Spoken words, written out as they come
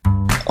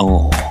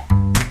Oh.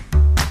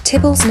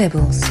 Tibbles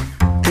Nibbles,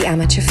 the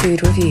amateur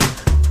food review.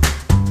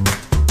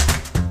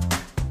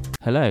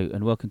 Hello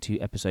and welcome to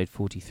episode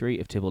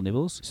 43 of Tibble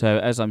Nibbles. So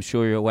as I'm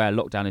sure you're aware,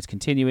 lockdown is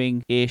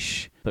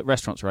continuing-ish, but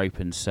restaurants are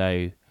open,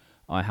 so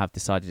I have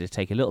decided to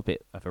take a little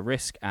bit of a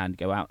risk and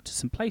go out to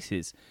some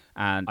places.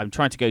 And I'm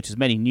trying to go to as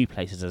many new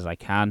places as I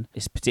can,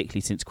 it's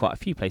particularly since quite a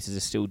few places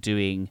are still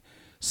doing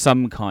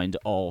some kind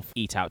of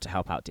eat out to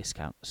help out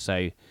discount.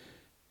 So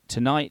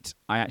tonight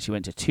I actually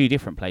went to two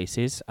different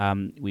places.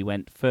 We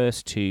went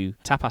first to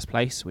Tapas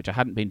Place, which I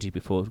hadn't been to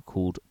before,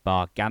 called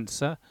Bar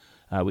Ganser,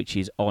 which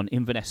is on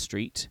Inverness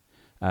Street,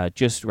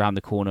 just around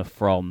the corner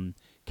from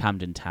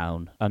Camden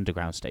Town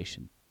Underground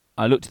Station.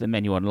 I looked at the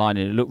menu online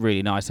and it looked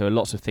really nice. There were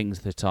lots of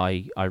things that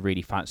I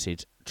really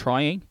fancied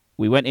trying.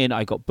 We went in,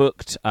 I got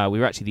booked. We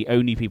were actually the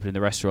only people in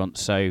the restaurant,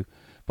 so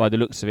by the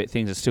looks of it,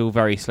 things are still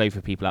very slow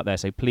for people out there.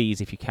 So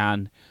please, if you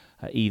can,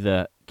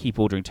 either keep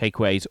ordering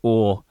takeaways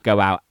or go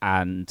out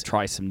and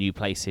try some new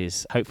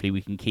places. Hopefully we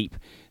can keep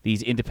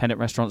these independent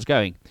restaurants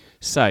going.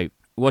 So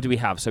what do we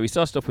have? So we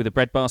started off with a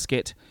bread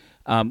basket,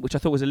 which I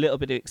thought was a little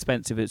bit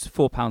expensive. It's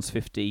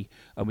 £4.50,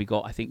 and we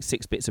got, I think,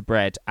 6 bits of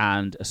bread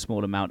and a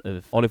small amount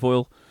of olive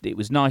oil. It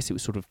was nice. It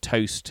was sort of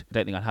toast. I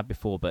don't think I'd had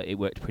before, but it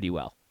worked pretty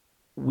well.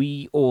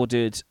 We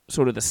ordered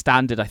sort of the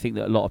standard, I think,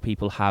 that a lot of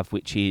people have,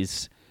 which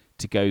is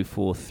to go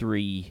for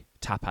 3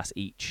 tapas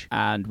each.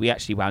 And we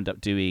actually wound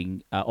up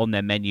doing, on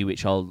their menu,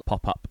 which I'll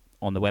pop up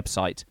on the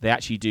website, they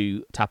actually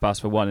do tapas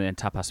for 1 and then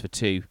tapas for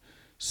 2.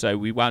 So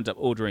we wound up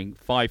ordering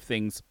 5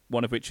 things,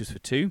 one of which was for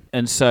 2.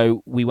 And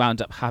so we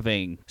wound up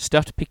having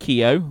stuffed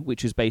piquillo,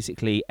 which is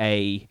basically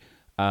a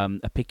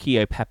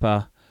piquillo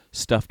pepper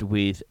stuffed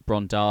with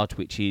brondade,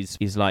 which is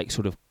like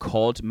sort of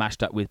cod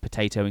mashed up with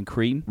potato and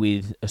cream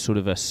with a sort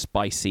of a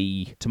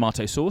spicy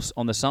tomato sauce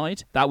on the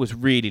side. That was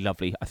really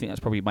lovely. I think that's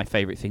probably my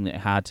favourite thing that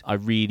it had. I'm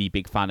a really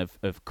big fan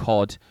of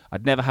cod.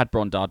 I'd never had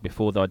brondade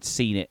before, though I'd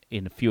seen it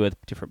in a few other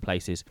different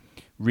places.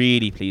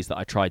 Really pleased that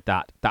I tried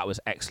that. That was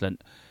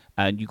excellent.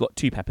 And you got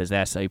 2 peppers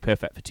there, so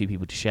perfect for 2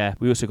 people to share.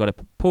 We also got a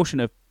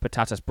portion of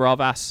patatas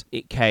bravas.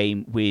 It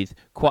came with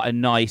quite a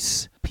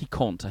nice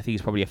piquant, I think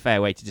is probably a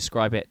fair way to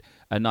describe it.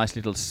 A nice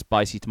little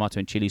spicy tomato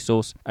and chili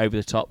sauce over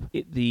the top.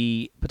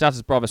 The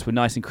patatas bravas were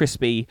nice and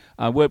crispy.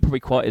 Weren't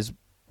probably quite as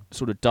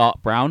sort of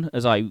dark brown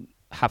as I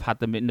have had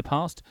them in the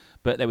past,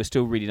 but they were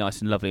still really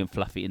nice and lovely and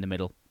fluffy in the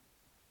middle.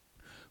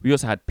 We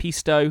also had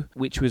pisto,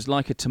 which was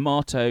like a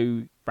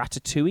tomato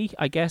ratatouille,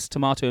 I guess,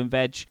 tomato and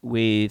veg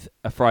with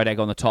a fried egg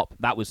on the top.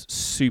 That was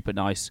super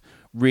nice.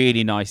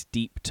 Really nice,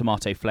 deep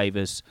tomato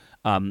flavours.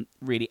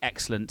 Really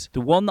excellent.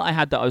 The one that I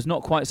had that I was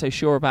not quite so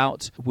sure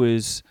about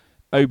was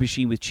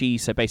aubergine with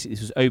cheese. So basically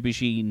this was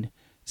aubergine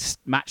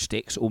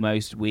matchsticks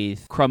almost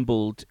with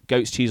crumbled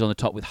goat's cheese on the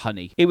top with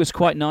honey. It was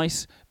quite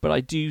nice, but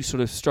I do sort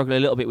of struggle a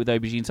little bit with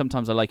aubergine.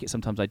 Sometimes I like it,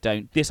 sometimes I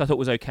don't. This I thought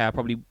was okay. I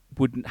probably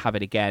wouldn't have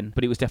it again,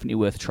 but it was definitely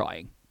worth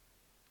trying.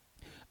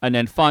 And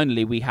then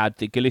finally, we had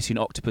the Galician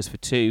octopus for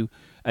 2,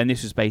 and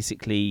this was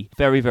basically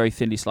very, very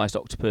thinly sliced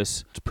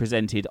octopus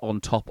presented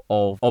on top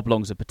of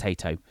oblongs of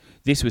potato.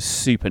 This was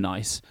super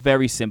nice,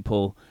 very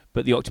simple,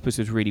 but the octopus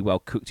was really well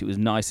cooked. It was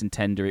nice and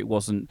tender. It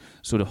wasn't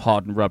sort of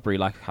hard and rubbery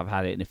like I've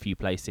had it in a few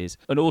places.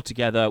 And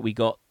altogether, we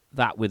got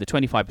that with a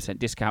 25%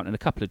 discount and a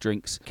couple of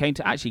drinks. Came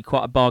to actually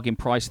quite a bargain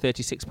price,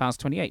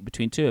 £36.28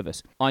 between 2 of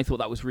us. I thought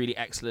that was really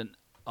excellent.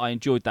 I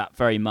enjoyed that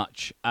very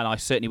much, and I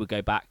certainly would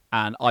go back,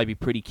 and I'd be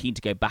pretty keen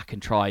to go back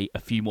and try a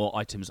few more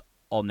items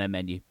on their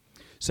menu.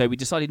 So we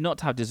decided not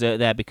to have dessert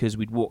there because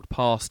we'd walked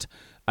past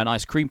an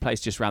ice cream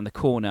place just around the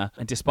corner,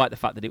 and despite the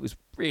fact that it was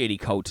really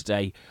cold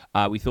today,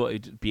 we thought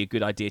it would be a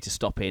good idea to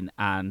stop in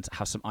and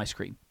have some ice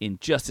cream. In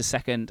just a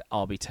second,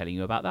 I'll be telling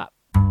you about that.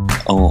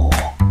 Oh.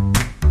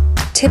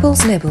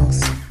 Tibbles Nibbles,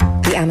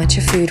 the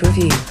amateur food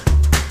review.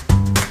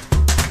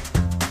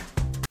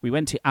 We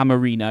went to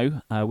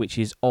Amarino, which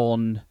is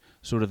on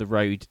sort of the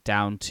road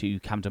down to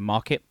Camden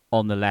Market,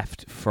 on the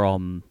left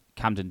from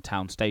Camden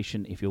Town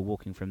Station if you're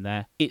walking from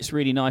there. It's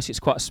really nice. It's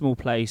quite a small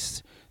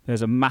place.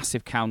 There's a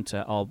massive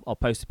counter. I'll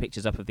post the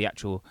pictures up of the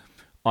actual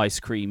ice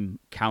cream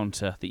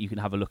counter that you can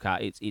have a look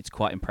at. It's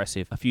quite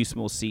impressive. A few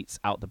small seats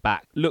out the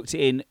back. Looked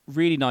in,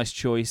 really nice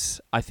choice.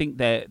 I think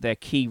their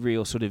key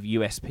real sort of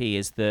USP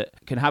is that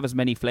can have as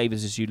many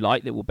flavours as you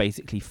like that will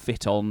basically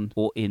fit on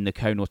or in the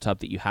cone or tub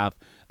that you have.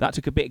 That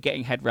took a bit of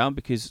getting head round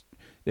because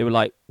they were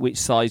like, which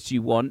size do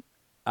you want?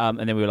 And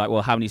then we were like,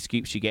 well, how many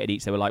scoops do you get at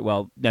each? They were like,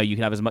 well, no, you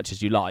can have as much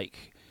as you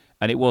like.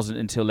 And it wasn't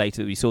until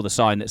later that we saw the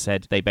sign that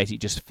said they basically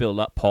just fill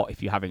up pot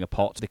if you're having a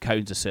pot. The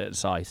cone's a certain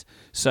size.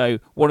 So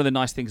one of the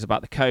nice things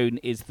about the cone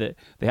is that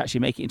they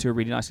actually make it into a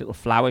really nice little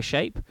flower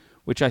shape,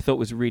 which I thought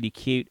was really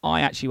cute.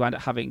 I actually wound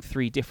up having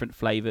 3 different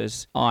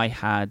flavours. I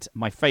had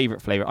my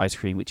favourite flavour ice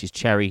cream, which is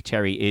cherry.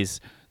 Cherry is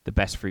the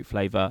best fruit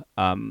flavour.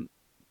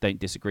 Don't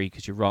disagree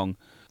because you're wrong.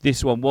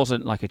 This one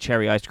wasn't like a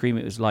cherry ice cream.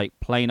 It was like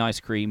plain ice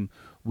cream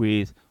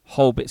with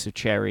whole bits of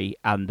cherry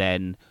and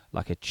then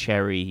like a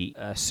cherry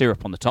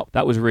syrup on the top.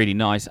 That was really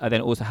nice. I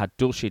then also had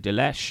dulce de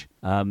leche.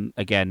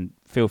 Again,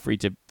 feel free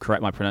to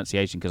correct my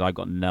pronunciation because I've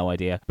got no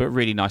idea. But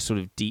really nice sort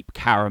of deep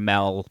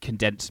caramel,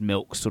 condensed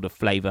milk sort of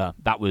flavour.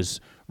 That was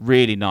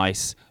really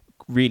nice,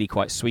 really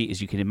quite sweet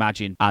as you can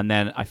imagine. And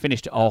then I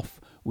finished it off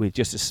with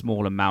just a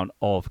small amount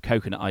of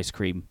coconut ice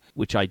cream,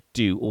 which I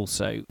do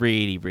also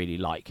really, really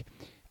like.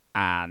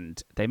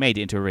 And they made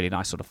it into a really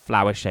nice sort of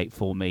flower shape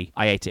for me.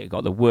 I ate it,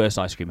 got the worst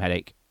ice cream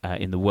headache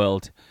in the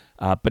world,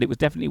 but it was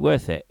definitely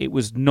worth it. It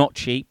was not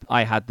cheap.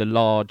 I had the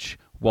large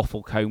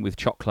waffle cone with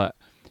chocolate,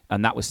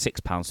 and that was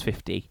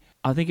 £6.50.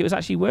 I think it was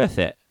actually worth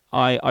it.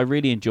 I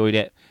really enjoyed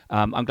it.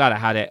 I'm glad I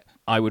had it.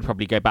 I would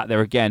probably go back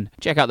there again.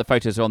 Check out the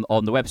photos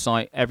on the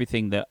website.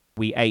 Everything that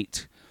we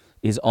ate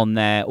is on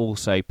there.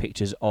 Also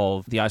pictures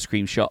of the ice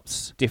cream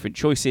shops, different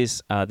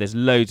choices. There's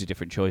loads of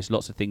different choices,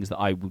 lots of things that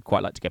I would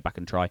quite like to go back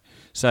and try.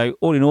 So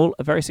all in all,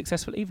 a very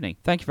successful evening.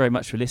 Thank you very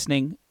much for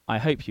listening. I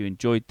hope you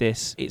enjoyed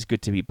this. It's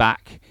good to be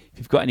back. If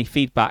you've got any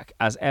feedback,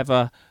 as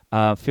ever,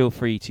 feel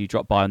free to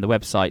drop by on the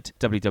website,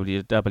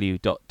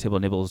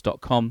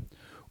 www.tibblenibbles.com,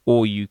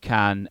 or you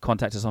can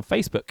contact us on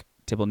Facebook,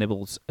 Tibble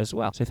Nibbles, as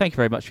well. So thank you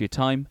very much for your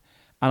time,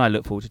 and I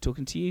look forward to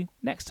talking to you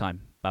next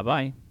time.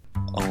 Bye-bye.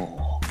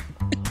 Oh.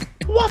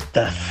 What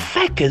the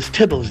feck is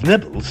Tibbles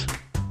Nibbles?